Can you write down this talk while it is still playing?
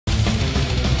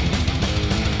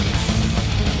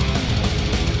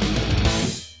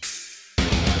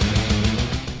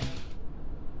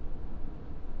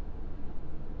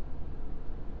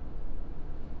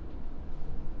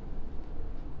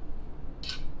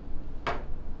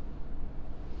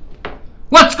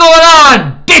going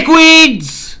on,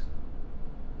 dickweeds?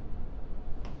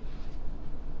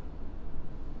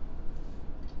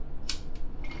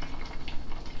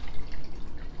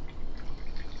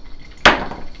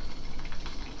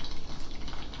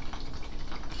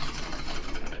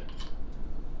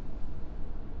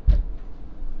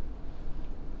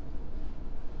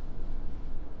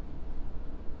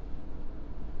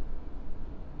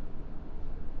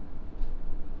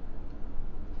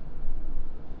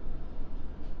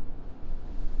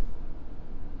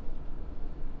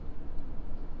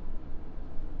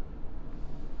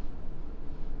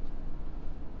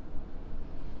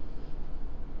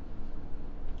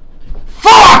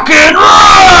 Fucking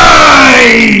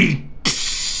right!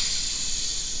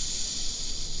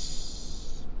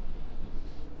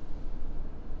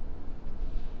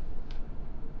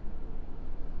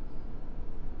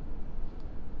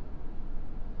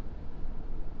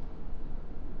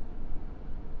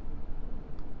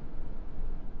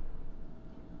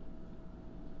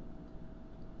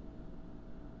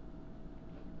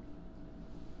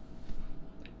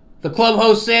 The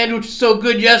Clubhouse sandwich was so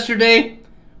good yesterday,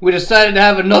 we decided to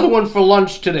have another one for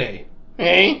lunch today.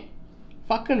 Eh?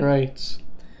 Fucking rights.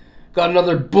 Got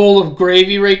another bowl of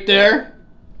gravy right there.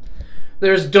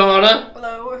 There's Donna.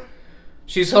 Hello.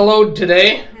 She's helloed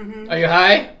today. Are you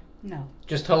high? No.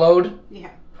 Just helloed?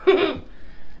 Yeah.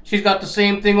 She's got the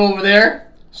same thing over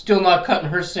there. Still not cutting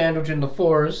her sandwich into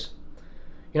fours.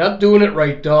 You're not doing it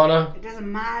right, Donna. It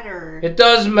doesn't matter. It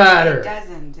does matter. It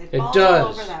doesn't. It It falls does.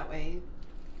 all over that way.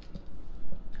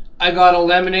 I got a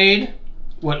lemonade.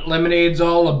 What lemonade's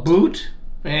all about,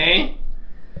 eh?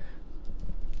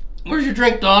 Where's your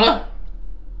drink, Donna?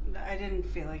 I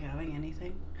didn't feel like having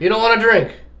anything. You don't want a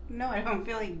drink? No, I don't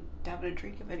feel like having a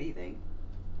drink of anything.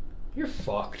 You're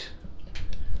fucked.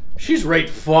 She's right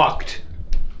fucked.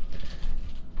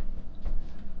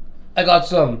 I got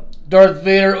some Darth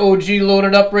Vader OG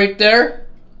loaded up right there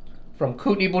from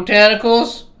Kootenai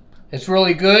Botanicals. It's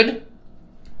really good.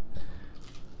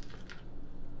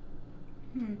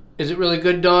 Is it really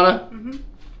good, Donna? Mm-hmm.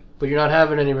 But you're not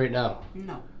having any right now.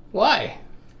 No. Why?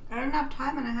 I don't have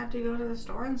time and I have to go to the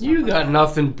store and stuff. You like got that.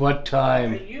 nothing but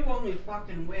time. You only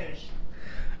fucking wish.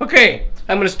 Okay,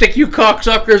 I'm gonna stick you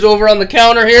cocksuckers over on the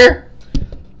counter here.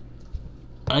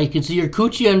 I can see your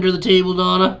coochie under the table,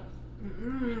 Donna.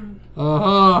 Mm-mm.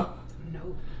 Uh-huh.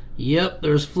 No. Yep,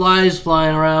 there's flies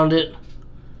flying around it.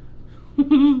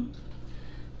 Okay,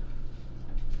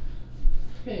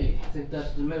 I think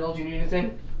that's the middle. Do you need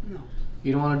anything? No.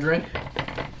 You don't want a drink?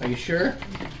 Are you sure?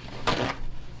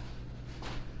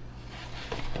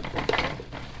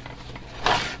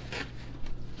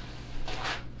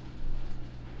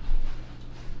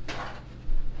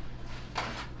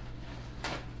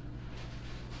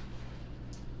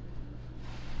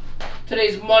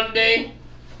 Today's Monday.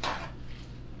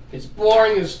 It's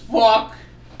boring as fuck.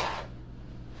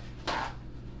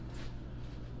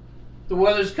 The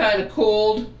weather's kind of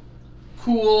cold.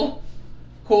 Cool.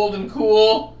 Cold and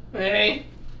cool. Hey.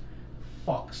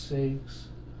 Fuck's sakes.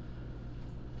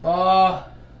 I'm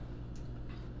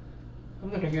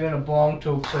gonna get in a bong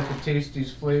toke so I can taste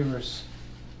these flavors.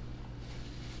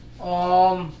 What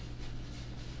are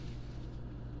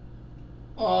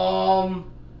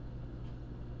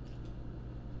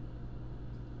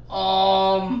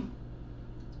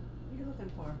you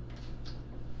looking for?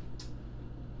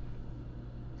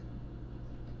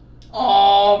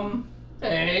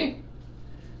 Hey.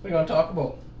 What do you want to talk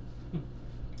about?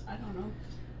 I don't know.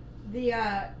 The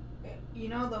you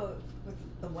know with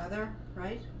the weather,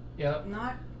 right? Yep.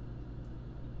 I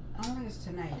don't think it's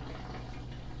tonight.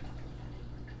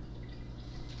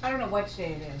 I don't know which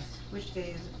day it is. Which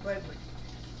day is it? But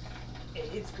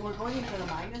we're going into the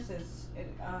minuses.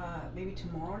 Maybe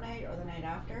tomorrow night or the night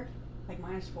after, like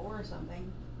 -4 or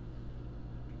something.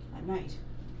 At night.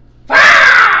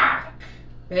 Fuck!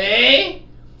 Hey?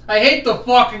 I hate the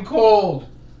fucking cold.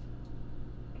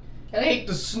 And I hate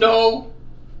the snow.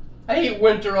 I hate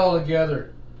winter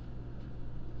altogether.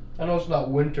 I know it's not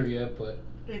winter yet, but...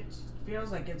 It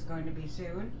feels like it's going to be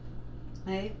soon.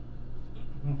 Hey?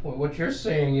 What you're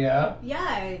saying, yeah.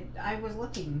 Yeah, I was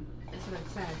looking. That's what it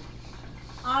said.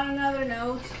 On another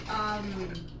note,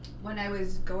 when I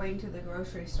was going to the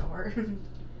grocery store,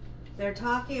 they're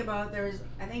talking about there's,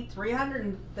 I think,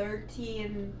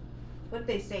 313, what did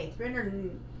they say?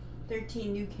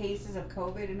 313 new cases of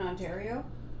COVID in Ontario.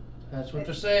 That's what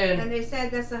they're saying. And they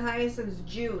said that's the highest since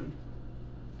June.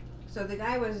 So the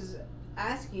guy was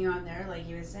asking on there, like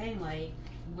he was saying, like,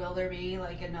 will there be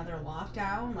like another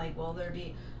lockdown? Like, will there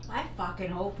be? I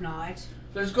fucking hope not.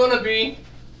 There's gonna be.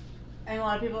 And a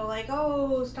lot of people are like,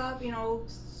 oh, stop,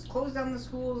 close down the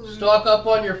schools. And stock up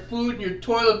on your food and your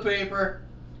toilet paper.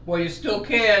 Well, you still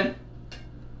can.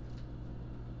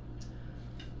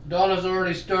 Donna's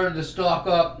already started to stock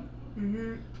up.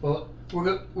 Mm-hmm. Well,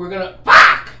 we're gonna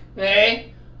fuck.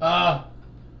 Hey,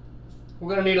 we're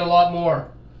gonna need a lot more.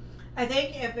 I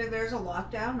think if there's a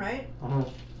lockdown, right? Uh-huh.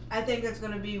 I think it's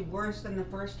gonna be worse than the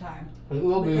first time. It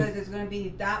will be. Because it's gonna be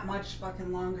that much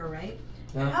fucking longer, right?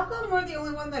 Yeah. And how come we're the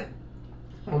only one that?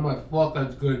 Oh my fuck,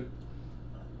 that's good.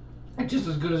 It's just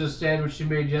as good as a sandwich she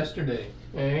made yesterday.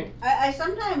 Hey. I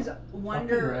sometimes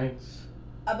wonder Right.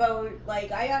 about,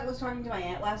 like, I was talking to my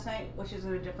aunt last night, which is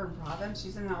in a different province.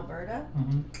 She's in Alberta.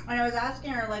 Mm-hmm. And I was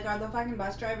asking her, like, are the fucking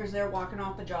bus drivers there walking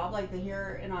off the job like they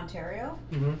here in Ontario?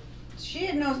 Mm-hmm.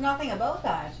 She knows nothing about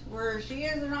that. Where she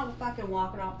is, they're not fucking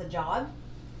walking off the job.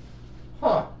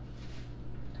 Huh.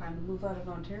 Time to move out of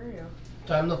Ontario.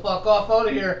 Time to fuck off out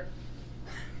of here.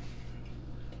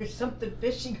 There's something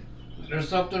fishy. There's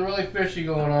something really fishy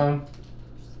going on.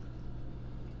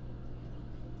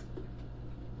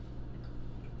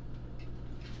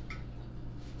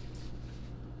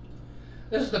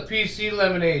 This is the PC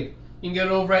lemonade. You can get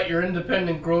it over at your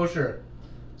independent grocer.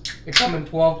 They come in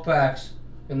 12 packs,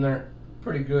 and they're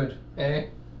pretty good, eh?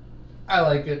 I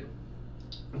like it.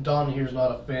 Donna here's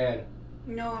not a fan.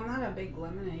 No, I'm not a big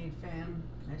lemonade fan.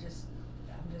 I'm just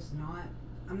not.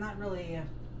 I'm not really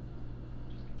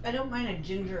I don't mind a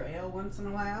ginger ale once in a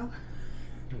while.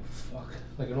 Oh, fuck.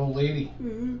 Like an old lady.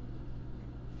 Mm-hmm.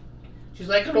 She's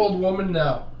like an old woman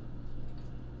now.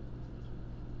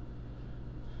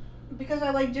 Because I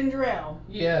like ginger ale.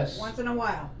 Yes. Once in a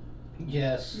while.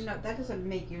 Yes. No, that doesn't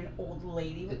make you an old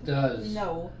lady. It does.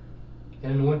 No.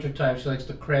 And in the wintertime, she likes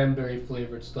the cranberry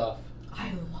flavored stuff.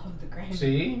 I love the cranberry.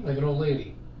 See? Like an old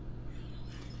lady.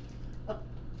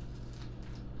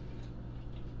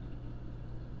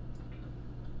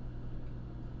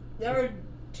 There were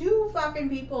two fucking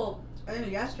people, I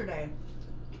think yesterday.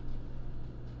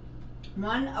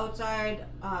 One outside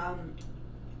a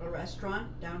restaurant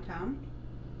downtown.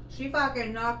 She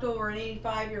fucking knocked over an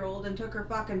 85-year-old and took her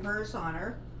fucking purse on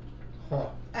her. Huh.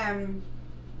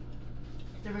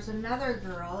 There was another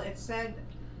girl, it said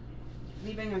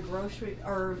leaving a grocery,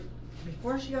 or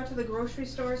before she got to the grocery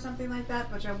store or something like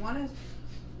that, but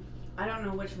I don't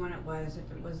know which one it was,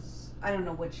 I don't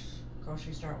know which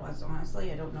grocery store it was,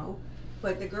 honestly, I don't know.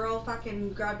 But the girl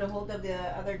fucking grabbed a hold of the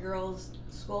other girl's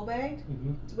school bag,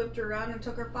 whipped her around and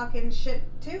took her fucking shit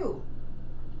too.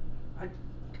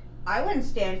 I wouldn't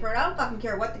stand for it. I don't fucking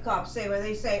care what the cops say. When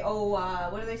they say,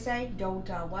 what do they say? Don't,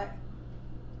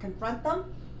 confront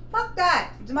them? Fuck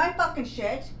that. It's my fucking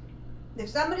shit. If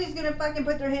somebody's gonna fucking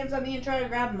put their hands on me and try to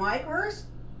grab my purse,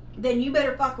 then you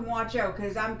better fucking watch out,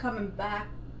 because I'm coming back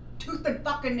tooth and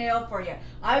fucking nail for you.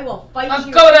 I will fight you.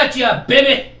 I'm coming at you,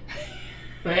 baby!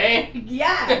 Eh?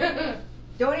 Yeah.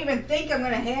 Don't even think I'm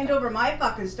gonna hand over my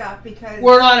fucking stuff, because...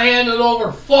 We're not handing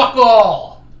over fuck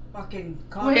all! Fucking...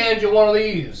 We'll hand you one of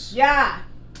these. Yeah.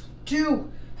 2.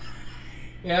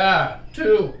 Yeah,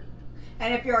 2.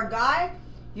 And if you're a guy,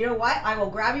 you know what? I will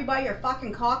grab you by your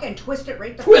fucking cock and twist it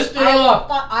right the Twist it off!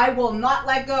 I will not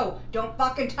let go. Don't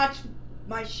fucking touch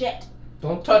my shit.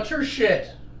 Don't touch her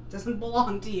shit. Doesn't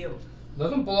belong to you.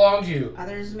 Doesn't belong to you.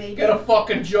 Others may Get a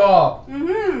fucking job.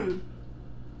 Mm-hmm.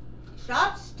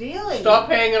 Stop stealing. Stop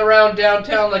hanging around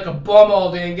downtown like a bum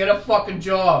all day and get a fucking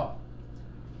job.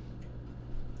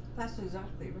 That's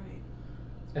exactly right.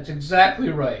 That's exactly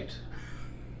right.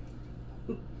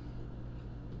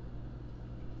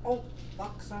 Oh,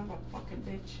 fuck, son of a fucking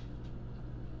bitch.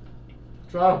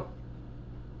 What's wrong?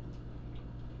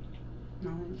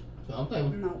 Nothing.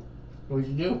 Something. No. What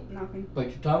did you do? Nothing. Bite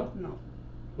your tongue? No.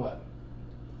 What?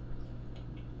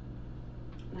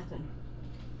 Nothing.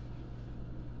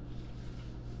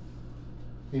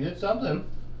 You did something.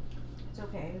 It's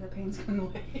okay. The pain's going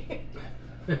away.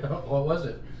 What was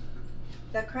it?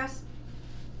 The crust.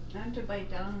 I had to bite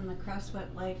down and the crust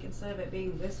went like, instead of it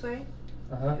being this way,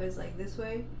 Uh-huh. it was like this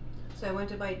way. So I went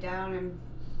to bite down and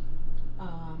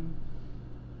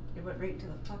it went right to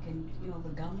the fucking, the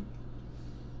gum.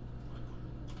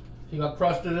 You got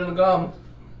crusted in the gum.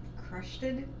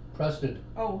 Crusted? Crusted.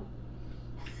 Oh.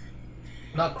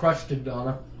 Not crusted,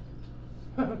 Donna.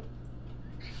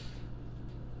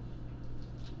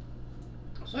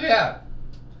 So yeah.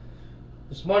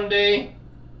 It's Monday.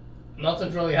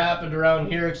 Nothing's really happened around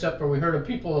here except for we heard of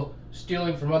people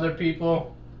stealing from other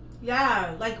people.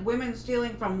 Yeah, like women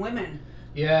stealing from women.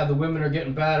 Yeah, the women are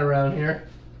getting bad around here.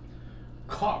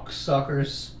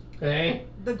 Cocksuckers. Eh?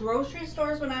 The grocery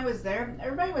stores when I was there,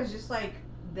 everybody was just like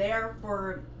there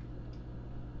for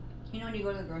You know when you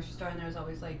go to the grocery store and there's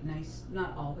always like nice,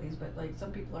 not always, but like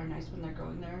some people are nice when they're not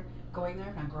growing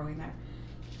there.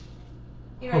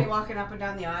 You know, you're walking up and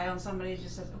down the aisle and somebody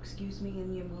just says, oh, excuse me,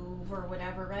 and you move or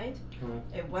whatever, right?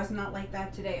 It was not like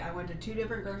that today. I went to 2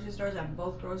 different grocery stores, and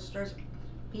both grocery stores,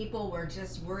 people were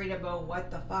just worried about what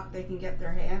the fuck they can get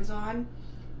their hands on.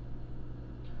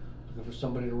 Looking for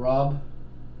somebody to rob?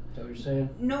 Is that what you're saying?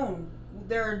 No,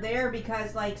 they're there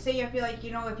because, like, say if you're like,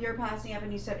 you know, if you're passing up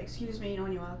and you said, excuse me, you know,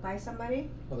 when you walk by somebody.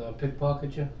 Well, they'll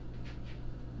pickpocket you?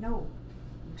 No,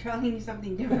 I'm telling you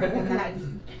something different than that.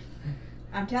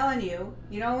 I'm telling you,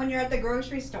 you know when you're at the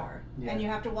grocery store and you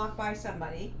have to walk by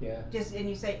somebody, and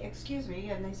you say, excuse me,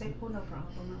 and they say, oh, no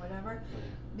problem, or whatever.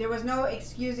 There was no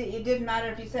excusing. It didn't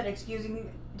matter if you said excusing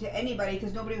to anybody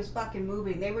because nobody was fucking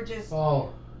moving. They were just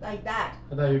like that.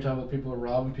 I thought you were talking about people who are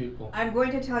robbing people. I'm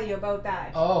going to tell you about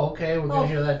that. Oh, okay, we're going to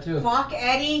hear that too. Fuck,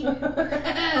 Eddie.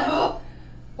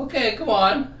 Okay, come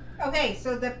on. Okay,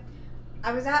 so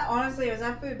I was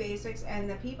at Food Basics, and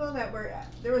the people that were,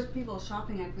 there was people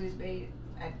shopping at Food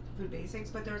Basics,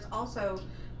 but there was also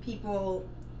people,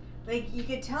 like, you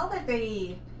could tell that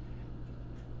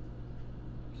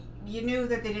you knew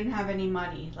that they didn't have any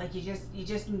money. Like, you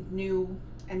just knew,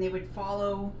 and they would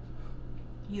follow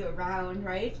you around,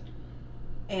 right?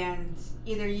 And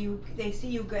either they see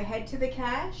you go head to the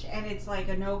cash, and it's like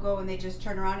a no-go, and they just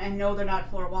turn around, and no, they're not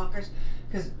floor walkers,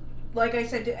 because, like I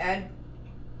said to Ed,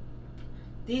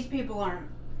 these people aren't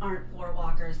floor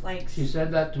walkers. Like, she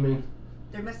said that to me.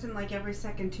 They're missing like every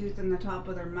second tooth in the top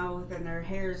of their mouth, and their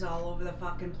hair's all over the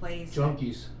fucking place.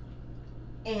 Junkies.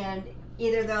 And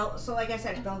either so like I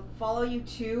said, they'll follow you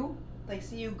to, like,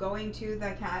 see you going to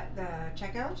the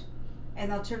checkout, and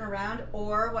they'll turn around,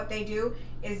 or what they do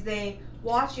is they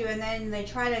watch you and then they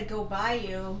try to go by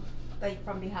you, like,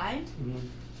 from behind. Mm-hmm.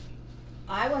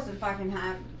 I wasn't fucking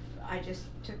happy. I just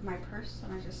took my purse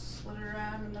and I just slid it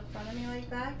around in the front of me like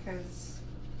that, because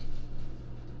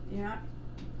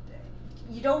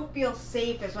you don't feel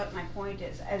safe, is what my point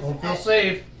is. Don't feel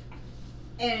safe.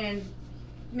 And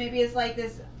maybe it's like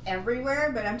this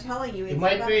everywhere, but I'm telling you, it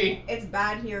might be. It's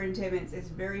bad here in Timmins. It's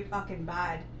very fucking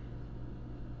bad.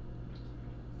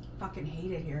 Fucking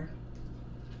hate it here.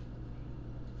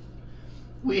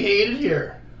 We hate it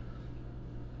here.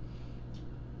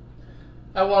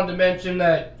 I wanted to mention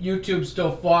that YouTube's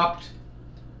still fucked.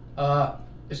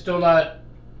 It's still not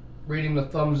reading the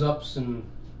thumbs ups and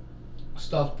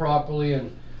stuff properly,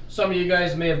 and some of you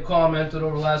guys may have commented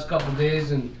over the last couple of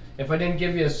days, and if I didn't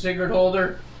give you a cigarette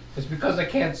holder, it's because I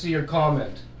can't see your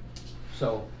comment.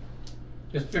 So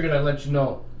just figured I'd let you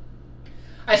know.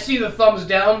 I see the thumbs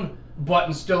down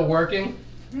button still working.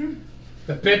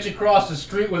 The bitch across the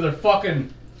street with her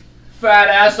fucking fat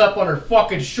ass up on her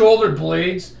fucking shoulder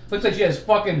blades, looks like she has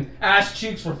fucking ass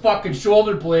cheeks for fucking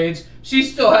shoulder blades,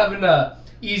 she's still having a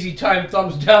easy time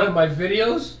thumbs down in my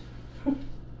videos.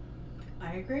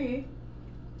 I agree.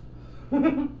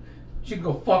 She can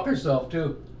go fuck herself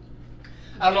too.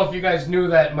 I don't know if you guys knew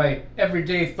that my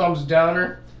everyday thumbs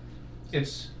downer,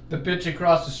 it's the bitch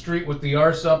across the street with the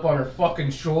arse up on her fucking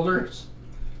shoulders.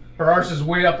 Her arse is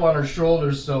way up on her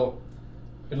shoulders, so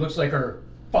it looks like her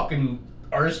fucking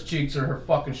arse cheeks are her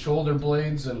fucking shoulder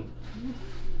blades. And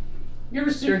you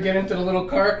ever see her get into the little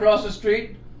car across the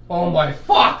street? Oh my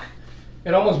fuck!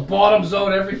 It almost bottoms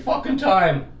out every fucking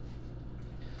time.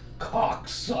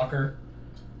 Cocksucker.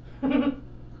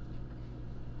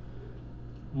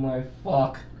 My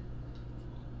fuck.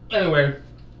 Anyway,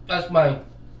 that's my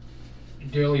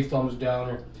daily thumbs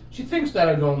downer. She thinks that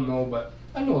I don't know, but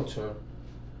I know it's her.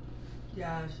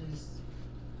 Yeah, she's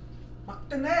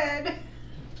fucked in the head.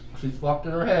 She's fucked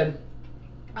in her head.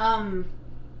 What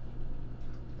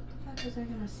was I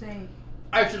gonna say?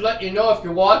 I should let you know if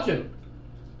you're watching.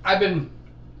 I've been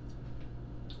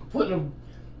putting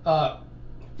fuck!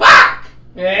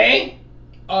 Eh?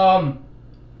 I've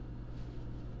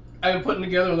been putting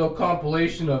together a little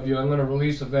compilation of you I'm going to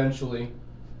release eventually.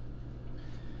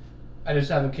 I just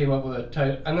haven't came up with a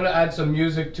title. I'm going to add some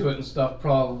music to it and stuff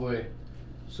probably.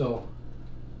 So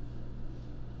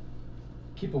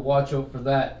keep a watch out for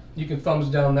that. You can thumbs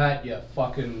down that, you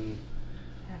fucking...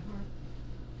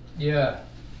 Yeah.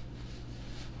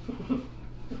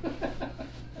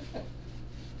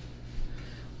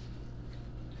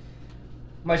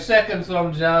 My second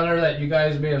thumbs downer that you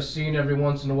guys may have seen every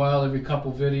once in a while, every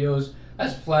couple videos,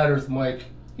 that's Flat Earth Mike.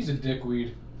 He's a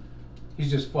dickweed.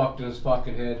 He's just fucked in his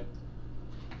fucking head.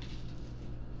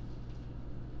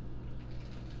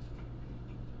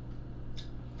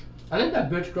 I think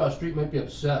that bitch across the street might be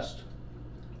obsessed.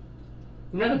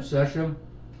 Isn't that obsession?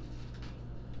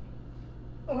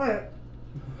 Okay.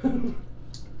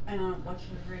 I don't watch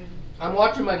the gravy. I'm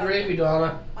watching my gravy,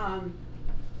 Donna. Um.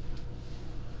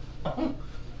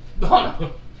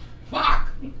 Donna. Fuck.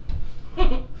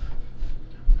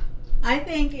 I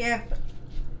think if.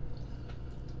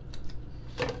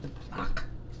 Fuck.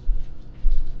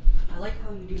 I like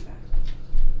how you do that.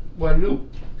 What do?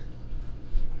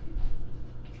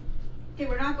 Okay,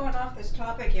 we're not going off this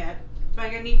topic yet,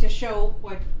 but I need to show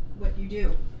what you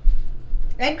do.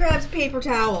 Ed grabs paper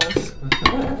towels.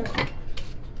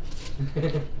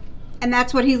 And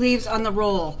that's what he leaves on the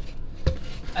roll.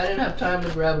 I didn't have time to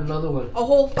grab another one. A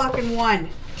whole fucking one.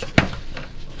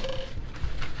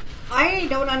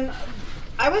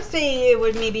 I would say it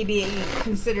would maybe be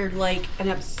considered like an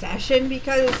obsession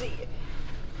because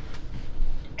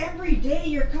every day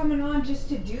you're coming on just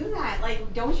to do that.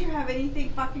 Like, don't you have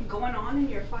anything fucking going on in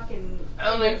your fucking... I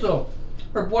don't think so.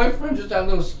 Her boyfriend just that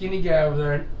little skinny guy over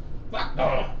there. Fuck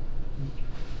no.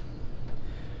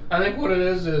 I think what it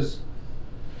is,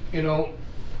 you know,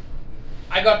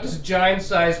 I got this giant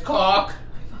sized cock.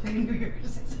 I fucking knew you were going to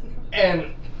say something.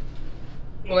 And,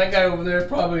 well, that guy over there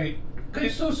probably, because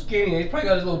he's so skinny, he's probably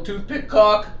got his little toothpick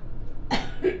cock.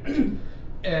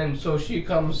 And so she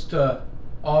comes to,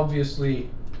 obviously,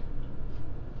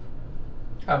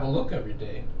 have a look every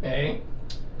day, eh?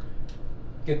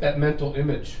 Get that mental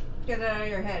image. Get it out of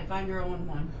your head. Find your own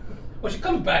one. Well, she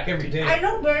comes back every day. I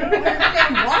know, but I don't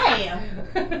understand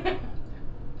why.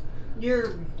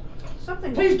 You're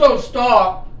something. Please don't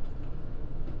stop.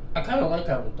 I kind of like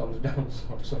having thumbs down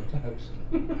sometimes.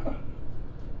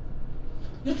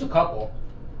 Just a couple.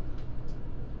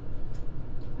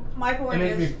 My It point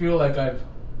makes me is, feel like I've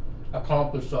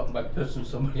accomplished something by pissing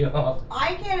somebody off.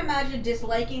 I can't imagine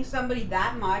disliking somebody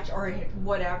that much or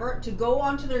whatever to go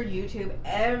onto their YouTube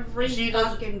every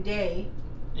fucking day.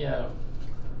 Yeah.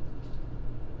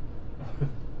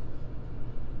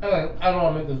 Anyway, I don't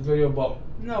want to make this video about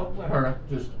her.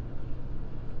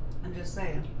 I'm just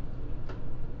saying.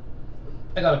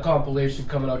 I got a compilation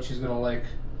coming out she's gonna like.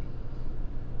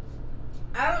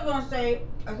 I was gonna say,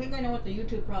 I think I know what the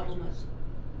YouTube problem is.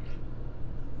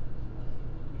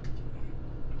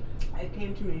 It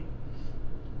came to me.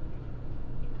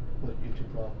 What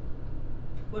YouTube problem?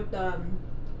 With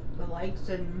the likes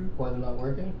and... Why they're not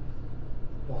working?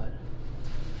 What?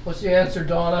 What's the answer,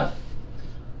 Donna?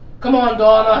 Come on,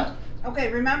 Donna!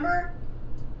 Okay, remember?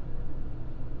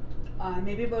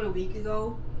 Maybe about a week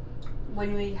ago,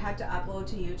 when we had to upload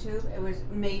to YouTube,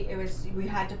 we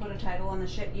had to put a title on the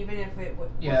shit, even if it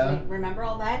wasn't. Remember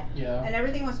all that? Yeah. And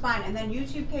everything was fine. And then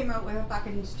YouTube came out with a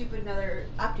fucking stupid another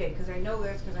update, because I know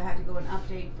this because I had to go and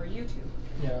update for YouTube.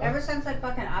 Yeah. Ever since that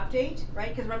fucking update, right?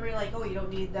 Because remember, you're like, oh, you don't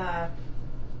need the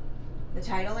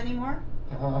title anymore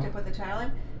to put the title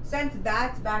in. Since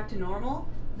that's back to normal,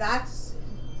 that's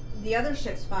the other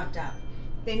shit's fucked up.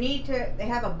 They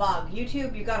have a bug.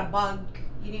 YouTube, you got a bug.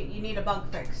 You need a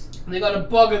bug fixed. They got a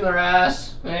bug in their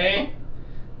ass, eh?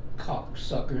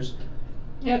 Cocksuckers.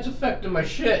 Yeah, it's affecting my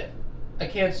shit. I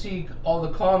can't see all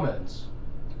the comments.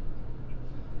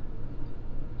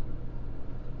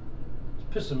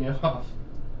 It's pissing me off.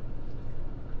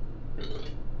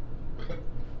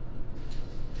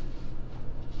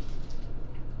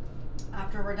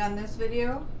 After we're done this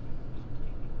video,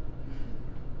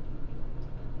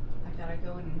 I gotta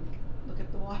go and look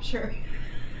at the washer.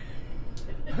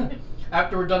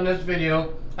 After we're done this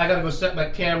video, I gotta go set my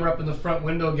camera up in the front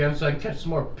window again so I can catch some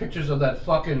more pictures of that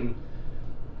fucking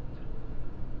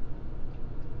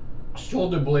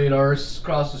shoulder blade arse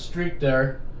across the street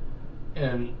there.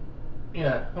 And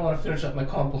yeah, I want to finish up my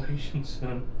compilation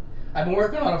soon. I've been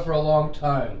working on it for a long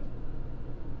time.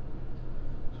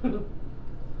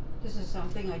 This is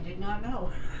something I did not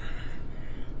know.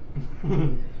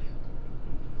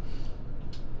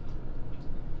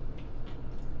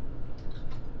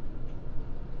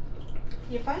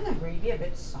 You find the gravy a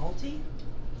bit salty?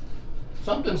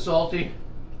 Something salty.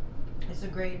 It's the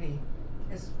gravy.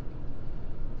 It's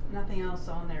nothing else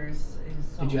on there is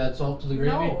salt. Did you add salt to the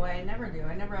gravy? No, I never do.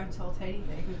 I never add salt to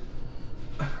anything.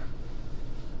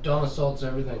 Donna salts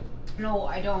everything. No,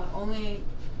 I don't.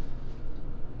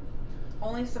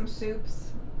 Only some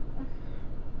soups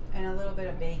and a little bit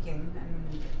of bacon,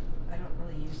 and I don't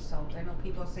really use salt. I know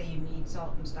people say you need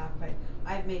salt and stuff, but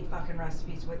I've made fucking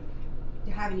recipes with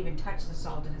you haven't even touched the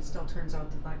salt and it still turns out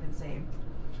the fucking same.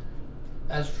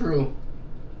 That's true.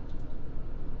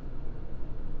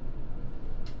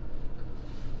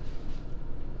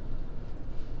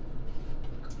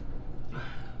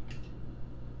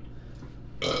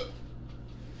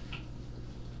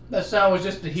 That sound was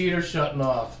just the heater shutting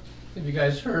off. If you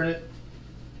guys heard it,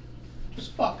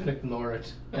 just fucking ignore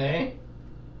it, eh?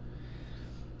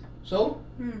 So,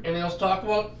 anything else to talk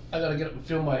about? I gotta get up and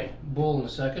fill my bowl in a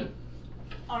second.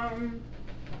 I don't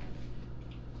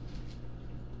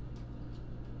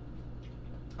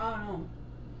know.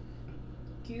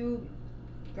 Do you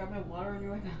grab my water on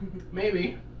your way down?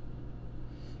 Maybe.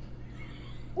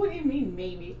 What do you mean,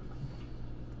 maybe?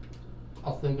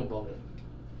 I'll think about it.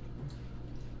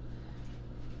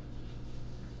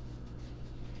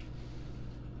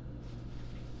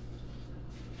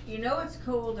 You know it's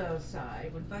cold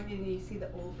outside when fucking you see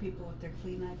the old people with their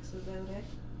Kleenexes out it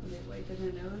when they're wiping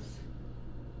their nose.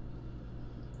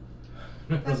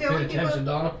 That's the only attention, people.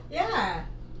 Donna. Yeah.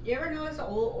 You ever notice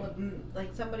old,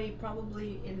 like somebody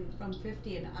probably from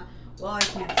 50 and up? Well, I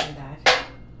can't say that.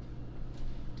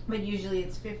 But usually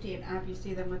it's 50 and up. You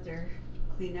see them with their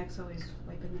Kleenex always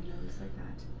wiping their nose like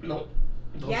that. No,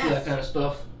 don't see that kind of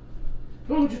stuff. I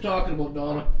don't know what you're talking about,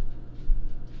 Donna.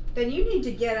 Then you need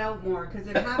to get out more because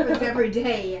it happens every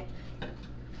day.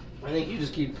 I think you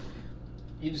just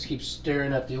keep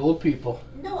staring at the old people.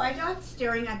 No, I'm not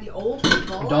staring at the old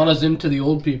people. Donna's into the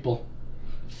old people.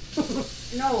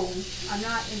 No, I'm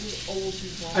not into the old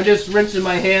people. I'm just rinsing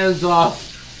my hands off.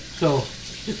 So,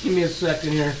 just give me a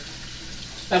second here.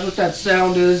 That's what that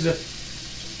sound is.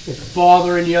 If it's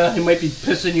bothering you, it might be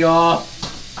pissing you off.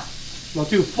 Not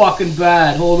too fucking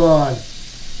bad. Hold on.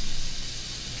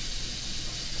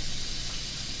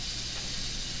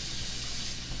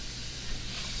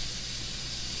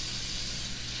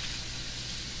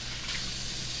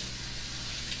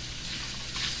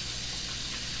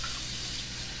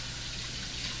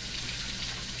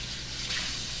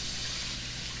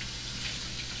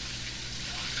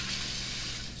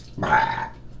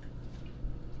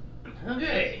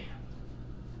 Okay.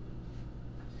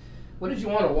 What did you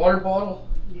want? A water bottle?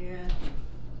 Yeah.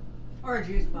 Or a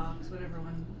juice box, whatever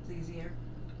one's easier.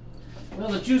 Well,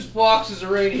 the juice boxes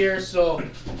are right here, so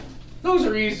those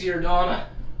are easier, Donna.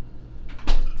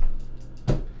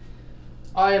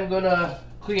 I am gonna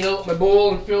clean out my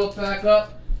bowl and fill it back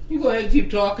up. You go ahead and keep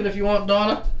talking if you want,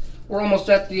 Donna. We're almost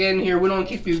at the end here. We don't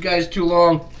keep these guys too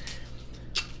long.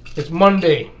 It's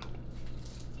Monday.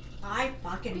 I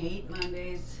fucking hate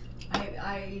Mondays.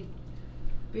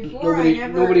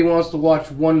 Nobody wants to watch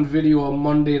one video on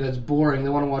Monday that's boring. They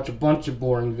want to watch a bunch of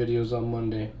boring videos on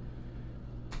Monday.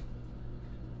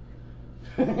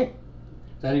 Does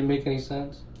that even make any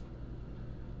sense?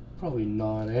 Probably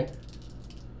not, eh?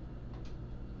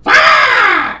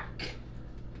 Fuck!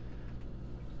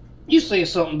 You say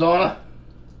something, Donna.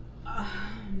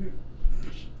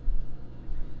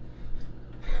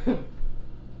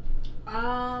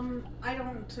 I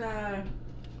don't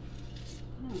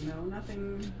know,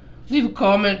 nothing. Leave a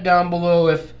comment down below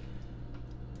if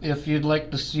you'd like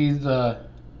to see the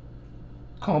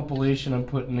compilation I'm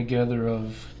putting together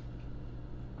of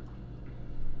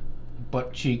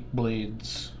butt cheek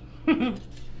blades. That's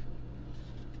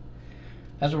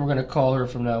what we're gonna call her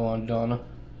from now on, Donna,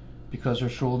 because her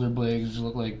shoulder blades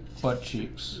look like butt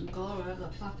cheeks. Call her whatever the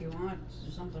fuck you want.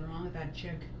 There's something wrong with that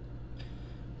chick.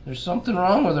 There's something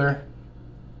wrong with her.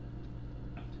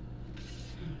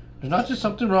 There's not just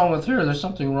something wrong with her. There's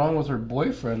something wrong with her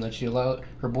boyfriend that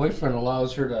her boyfriend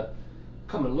allows her to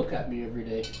come and look at me every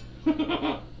day.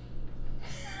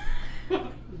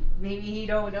 Maybe he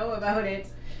don't know about it.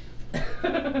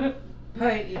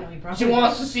 But you know he probably. She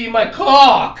wants to see my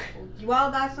cock. Well,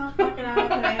 that's not fucking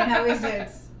happening. How is it?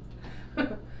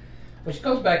 But she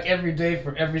comes back every day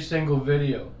for every single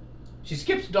video. She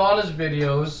skips Donna's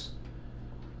videos,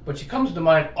 but she comes to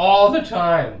mine all the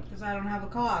time. Because I don't have a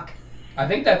cock. I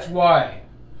think that's why.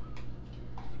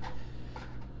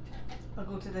 I'll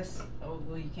go to this. Oh,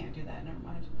 well, you can't do that. Never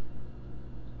mind.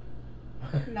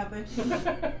 Nothing.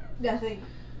 Nothing.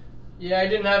 Yeah, I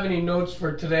didn't have any notes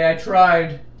for today. I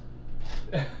tried.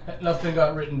 Nothing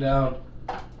got written down.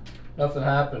 Nothing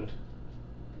happened.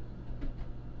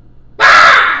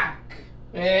 Fuck!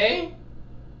 Eh?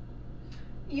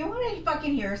 You want to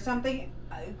fucking hear something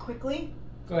quickly?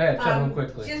 Go ahead, tell them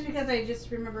quickly. Just because I just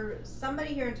remember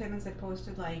somebody here in Timmins had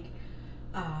posted like,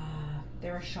 they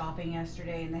were shopping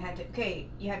yesterday and they had to. Okay,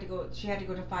 she had to go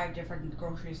to 5 different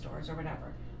grocery stores or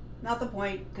whatever. Not the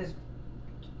point, because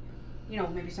you know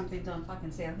maybe something's on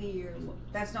fucking sale here.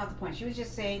 That's not the point. She was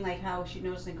just saying like how she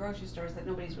noticed in grocery stores that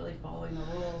nobody's really following the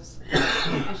rules,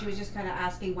 and she was just kind of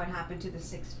asking what happened to the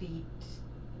 6 feet,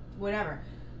 whatever.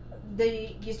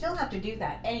 You still have to do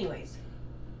that anyways.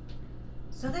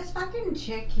 So this fucking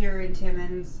chick here in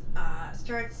Timmins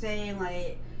starts saying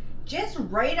like, just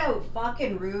right out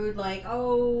fucking rude, like,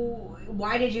 oh,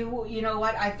 why did you know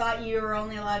what? I thought you were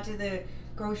only allowed to the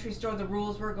grocery store, the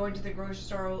rules were going to the grocery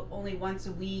store only once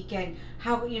a week, and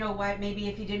how, you know what, maybe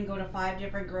if you didn't go to 5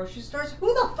 different grocery stores,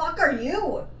 who the fuck are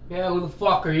you? Yeah, who the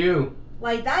fuck are you?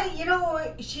 Like that, you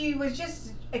know, she was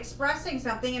just expressing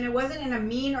something, and it wasn't in a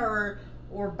mean or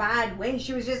bad way.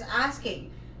 She was just asking.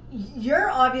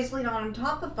 You're obviously not on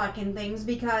top of fucking things,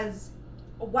 because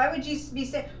why would you be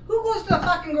saying, who goes to the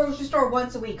fucking grocery store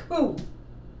once a week? Who?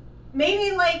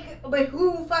 Maybe like, but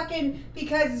who fucking,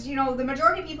 because, you know, the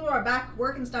majority of people are back at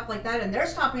work and stuff like that, and they're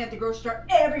stopping at the grocery store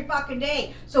every fucking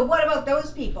day. So what about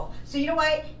those people? So you know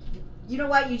what? You know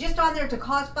what? You're just on there to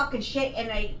cause fucking shit,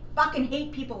 and I fucking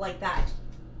hate people like that.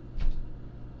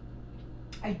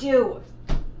 I do.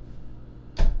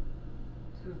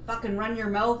 Fucking run your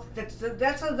mouth. That's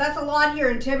a lot here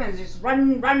in Timmins. Just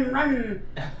run.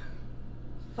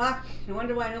 Fuck. No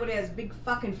wonder why nobody has big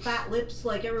fucking fat lips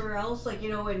like everywhere else. Like, you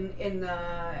know, in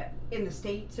the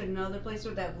States and other places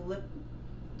with that lip.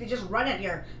 They just run it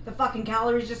here. The fucking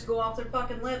calories just go off their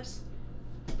fucking lips.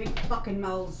 Big fucking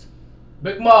mouths.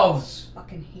 Big mouths.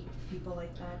 Fucking hate people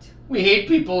like that. We hate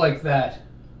people like that.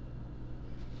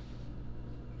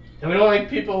 And we don't like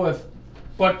people with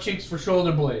butt cheeks for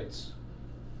shoulder blades.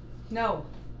 No.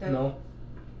 No.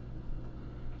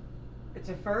 It's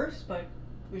a first, but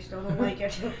we still don't like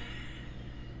it.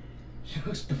 She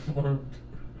looks deformed.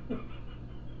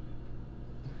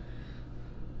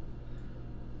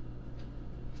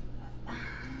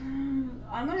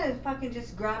 I'm gonna fucking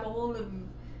just grab a hold of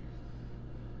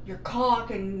your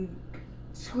cock and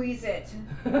squeeze it.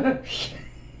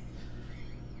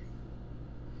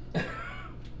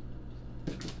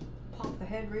 Pop the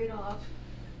head right off.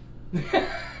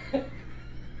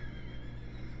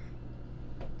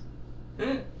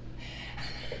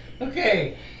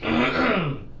 Okay.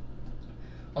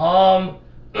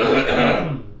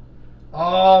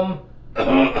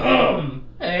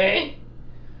 Hey.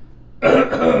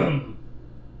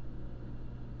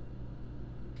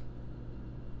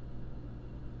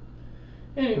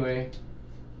 Anyway,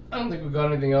 I don't think we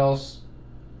got anything else.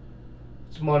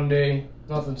 It's Monday.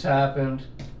 Nothing's happened.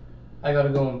 I gotta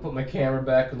go and put my camera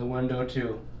back in the window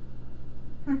to,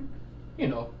 you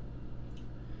know,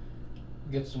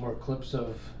 get some more clips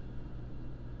of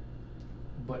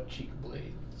butt cheek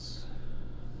blades.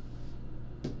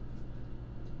 I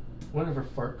wonder if her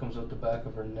fart comes out the back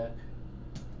of her neck.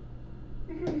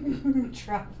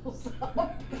 Travels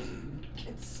up.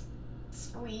 Gets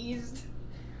squeezed.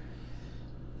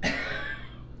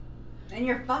 And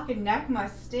your fucking neck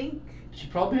must stink. She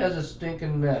probably has a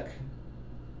stinking neck.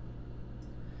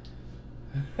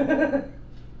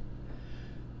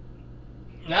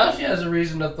 Now she has a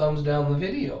reason to thumbs down the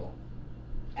video.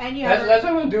 And you That's what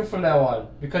I'm going to do from now on.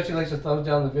 Because she likes to thumbs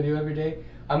down the video every day,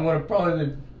 I'm going to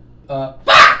probably,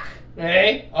 fuck!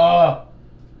 Hey? I'm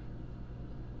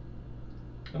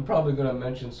probably going to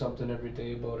mention something every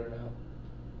day about her now.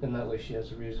 And that way she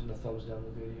has a reason to thumbs down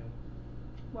the video.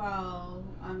 Well,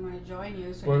 I'm going to join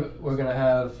you. So We're going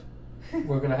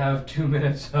to have 2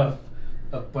 minutes of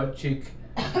butt cheek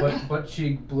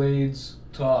blades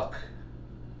talk.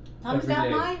 Thumbs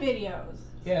down my videos.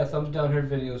 Yeah, thumbs down her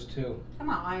videos too.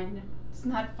 Come on. It's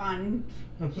not fun.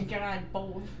 You can add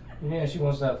both. Yeah, she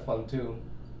wants to have fun too.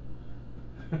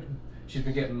 She's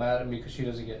been getting mad at me because she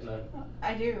doesn't get none.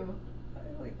 I do.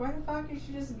 Like, why the fuck is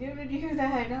she just giving you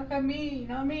that? How come me?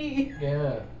 Not me.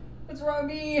 Yeah. What's wrong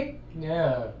with me?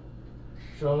 Yeah.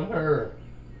 What's wrong with her?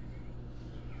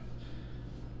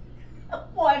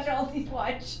 Watch,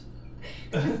 watch.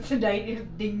 Tonight is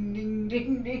ding, ding,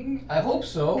 ding, ding. I hope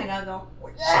so. And I'll go,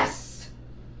 yes!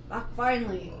 Fuck,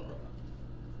 finally.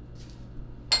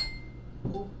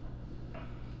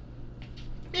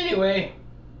 Anyway,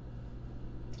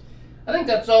 I think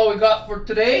that's all we got for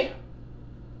today.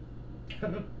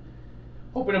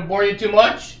 Hope we didn't bore you too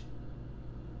much.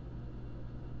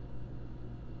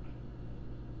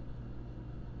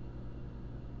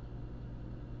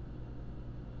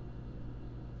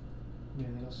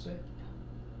 Anything else to say?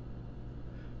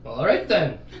 Alright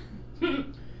then.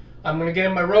 I'm going to get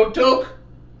in my road toke.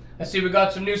 I see we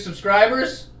got some new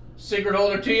subscribers. Secret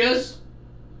holder to yous.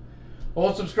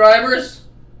 Old subscribers.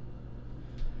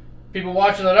 People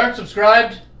watching that aren't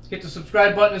subscribed, hit the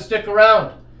subscribe button and stick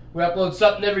around. We upload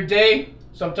something every day.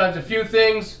 Sometimes a few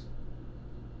things.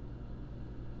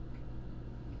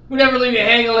 We never leave you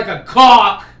hanging like a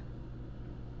cock.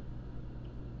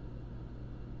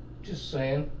 Just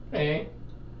saying. Hey.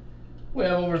 We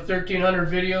have over 1,300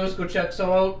 videos. Go check some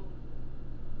out.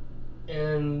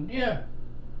 And yeah.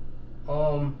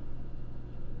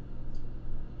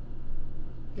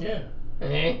 Yeah.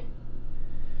 Hey.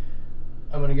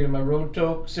 I'm gonna get in my road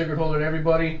toke. Cigarette holder to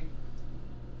everybody.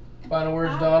 Final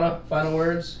words, Donna? Final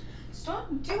words? Stop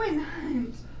doing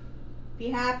that. Be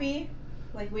happy,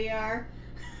 like we are.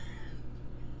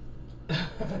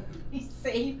 Be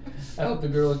safe. I hope the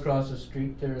girl across the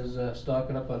street there is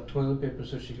stocking up on toilet paper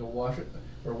so she can wash it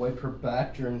or wipe her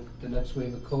back during the next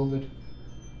wave of COVID.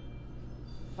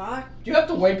 Fuck. Do you have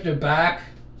to wipe your back?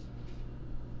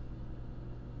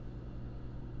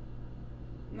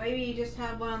 Maybe you just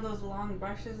have one of those long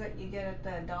brushes that you get at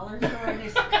the dollar store and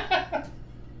just...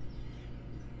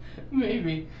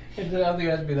 Maybe. I don't think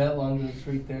it has to be that long because it's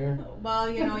right there. Well,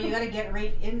 you know, you gotta get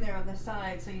right in there on the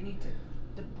side, so you need to...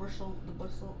 The bristles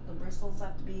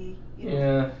have to be, you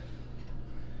know.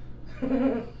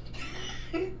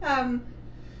 Yeah.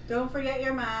 Don't forget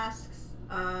your masks.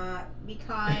 Be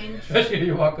kind. Especially if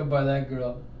you're walking by that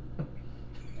girl.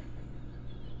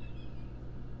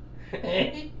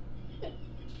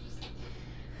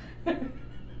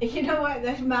 You know what?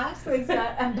 The mask is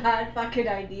not a bad fucking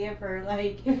idea for,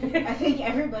 like, I think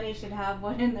everybody should have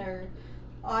one in their,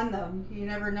 on them. You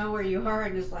never know where you are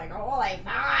and just like, oh, like,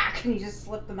 fuck, and you just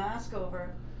slip the mask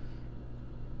over.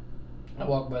 I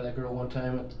walked by that girl one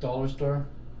time at the dollar store.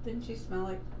 Didn't she smell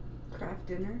like Kraft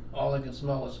dinner? All I could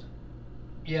smell was,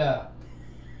 yeah,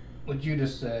 what you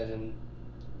just said, and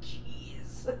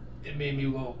Jeez. it made me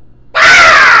go,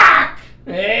 fuck!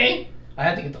 Hey? I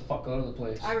had to get the fuck out of the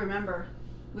place. I remember.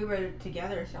 We were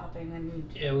together shopping and...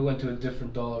 Yeah, we went to a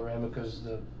different Dollarama because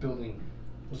the building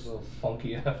was a little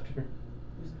funky after.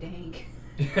 It was dank.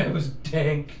 Yeah, it was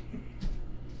dank.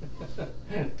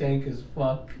 Dank as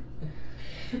fuck.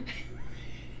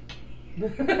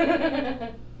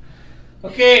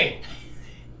 Okay.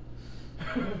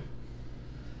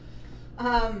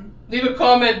 Leave a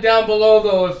comment down below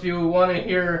though if you want to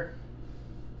hear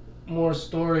more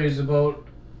stories about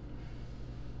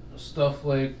stuff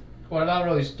like, well, not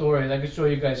really stories. I can show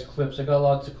you guys clips. I got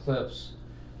lots of clips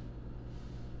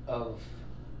of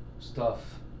stuff.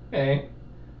 Hey,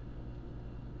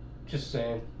 just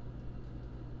saying.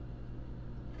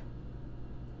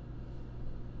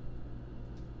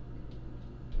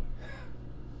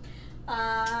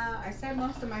 I said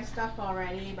most of my stuff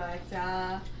already, but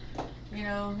you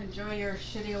know, enjoy your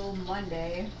shitty old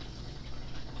Monday.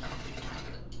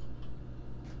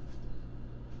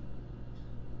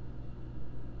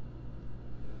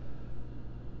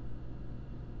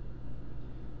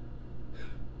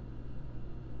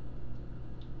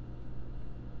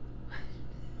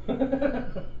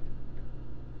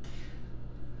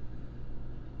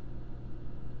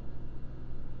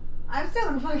 I'm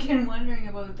still fucking wondering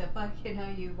about the fucking how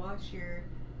you wash your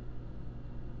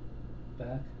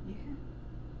Back? yeah.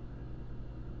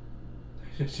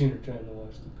 I just seen her trying to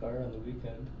wash the car on the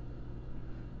weekend.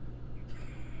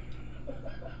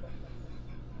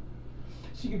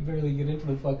 She could barely get into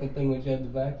the fucking thing when she had the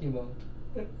vacuum out.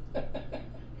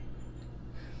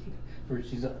 First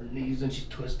she's on her knees and she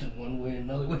twisted one way and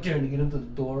another way trying to get into the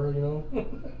door, you know?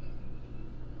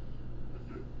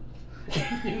 You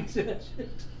didn't see that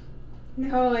shit?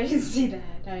 No, I didn't see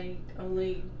that. I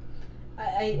only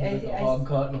Like a hog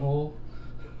caught in a hole.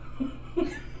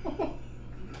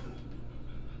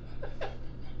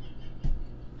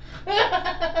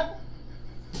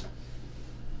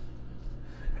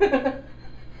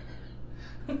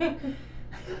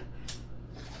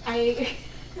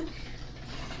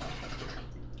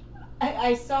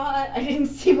 I saw. I didn't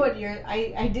see what you're.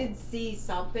 I did see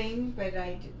something, but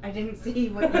I didn't see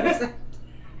what you said.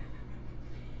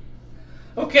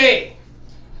 Okay,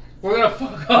 we're gonna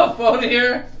fuck off out of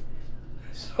here.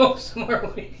 Smoke some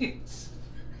more weeds.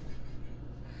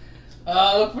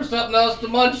 Look for something else to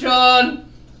munch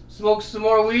on. Smoke some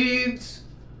more weeds.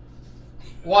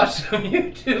 Watch some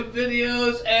YouTube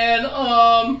videos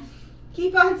and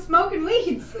keep on smoking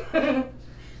weeds.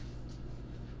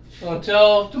 So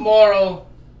until tomorrow,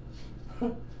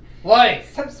 like,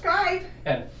 subscribe,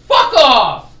 and fuck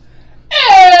off.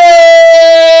 Hey!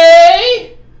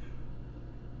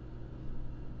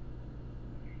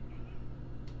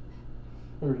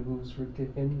 Her hooves were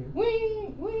kicking here.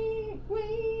 Wee, wee,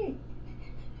 wee.